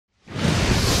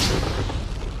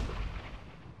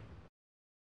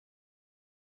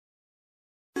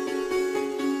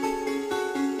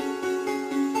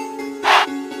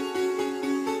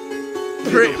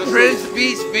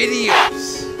PrinceBeatz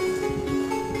videos.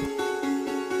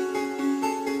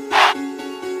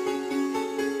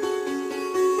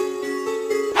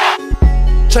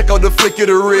 Check out the flick of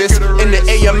the wrist. In the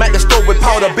AM at the store with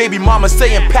powder. Baby mama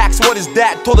saying packs, what is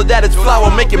that? Told her that it's flour,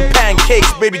 making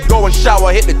pancakes. Baby go and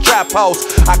shower, hit the trap house.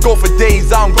 I go for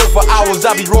days, I don't go for hours.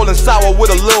 I be rolling sour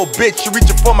with a little bitch. She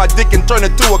reaching for my dick and turn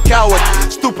it to a coward.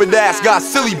 Stupid ass got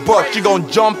silly buck. She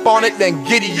gon' jump on it, then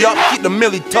giddy up. Keep the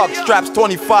milli tucked, straps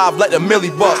 25, let the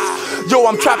milli bust. Yo,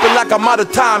 I'm trapping like I'm out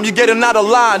of time. You getting out of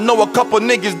line, know a couple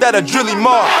niggas that'll drill him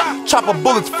up. Chopper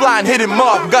bullets flying, hit him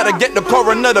up. Gotta get the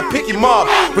coroner to pick him up.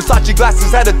 Versace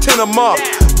glasses had to tin him up.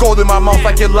 Gold in my mouth,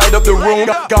 I can light up the room.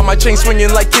 Got my chain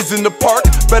swinging like kids in the park.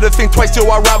 Better think twice, yo,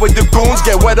 I ride with the goons.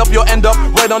 Get wet up, you'll end up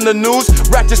right on the news.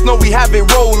 Ratchets know we have it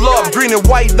roll up. Green and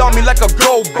white on me like a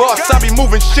gold bus. I be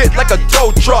moving shit like a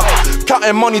tow truck.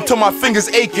 Counting money till my fingers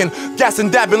aching. Gas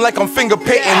and dabbing like I'm finger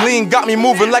painting. Lean got me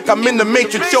moving like I'm in the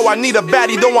matrix. Yo, I need a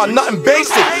baddie, don't want nothing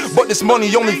basic. But this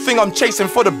money, only thing I'm chasing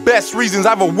for the best reasons. I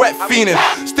have a wet fiendin'.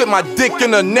 Stick my dick in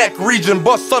the neck region.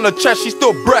 Bust on the chest, she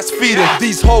still breastfeeding.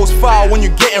 These hoes foul when you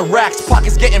getting racks.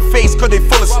 Pockets getting faced cause they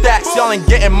full of stacks. Y'all ain't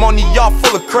getting money, y'all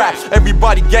full of crap.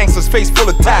 Everybody gangsters, face full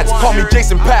of tats. Call me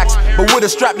Jason Pax, but with a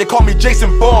strap they call me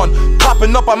Jason Bourne.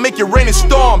 Popping up, I make it rain and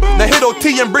storm. Now hit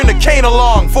OT and bring the cane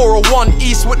along. 401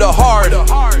 East with the hard.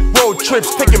 Road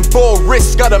trips, taking bold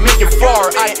risks, gotta make it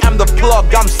far. I am the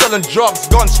plug, I'm selling drugs.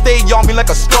 Gun stay on me like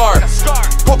a scar.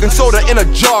 Coke and soda in a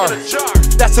jar.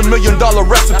 That's $1 million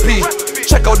recipe.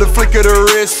 Check out the flick of the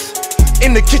wrist.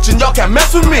 In the kitchen, y'all can't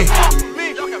mess with me.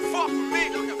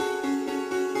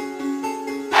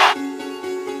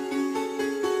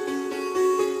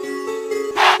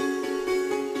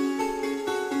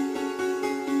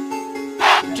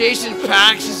 Jason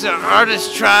Pax is an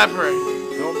artist trapper.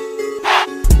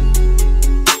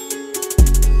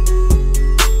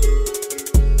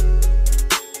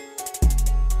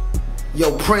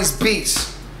 Yo, PrinceBeatz.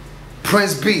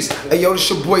 Hey, yo, this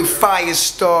your boy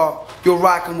Firestar. You're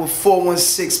rocking with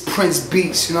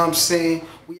 416PrinceBeatz, you know what I'm saying?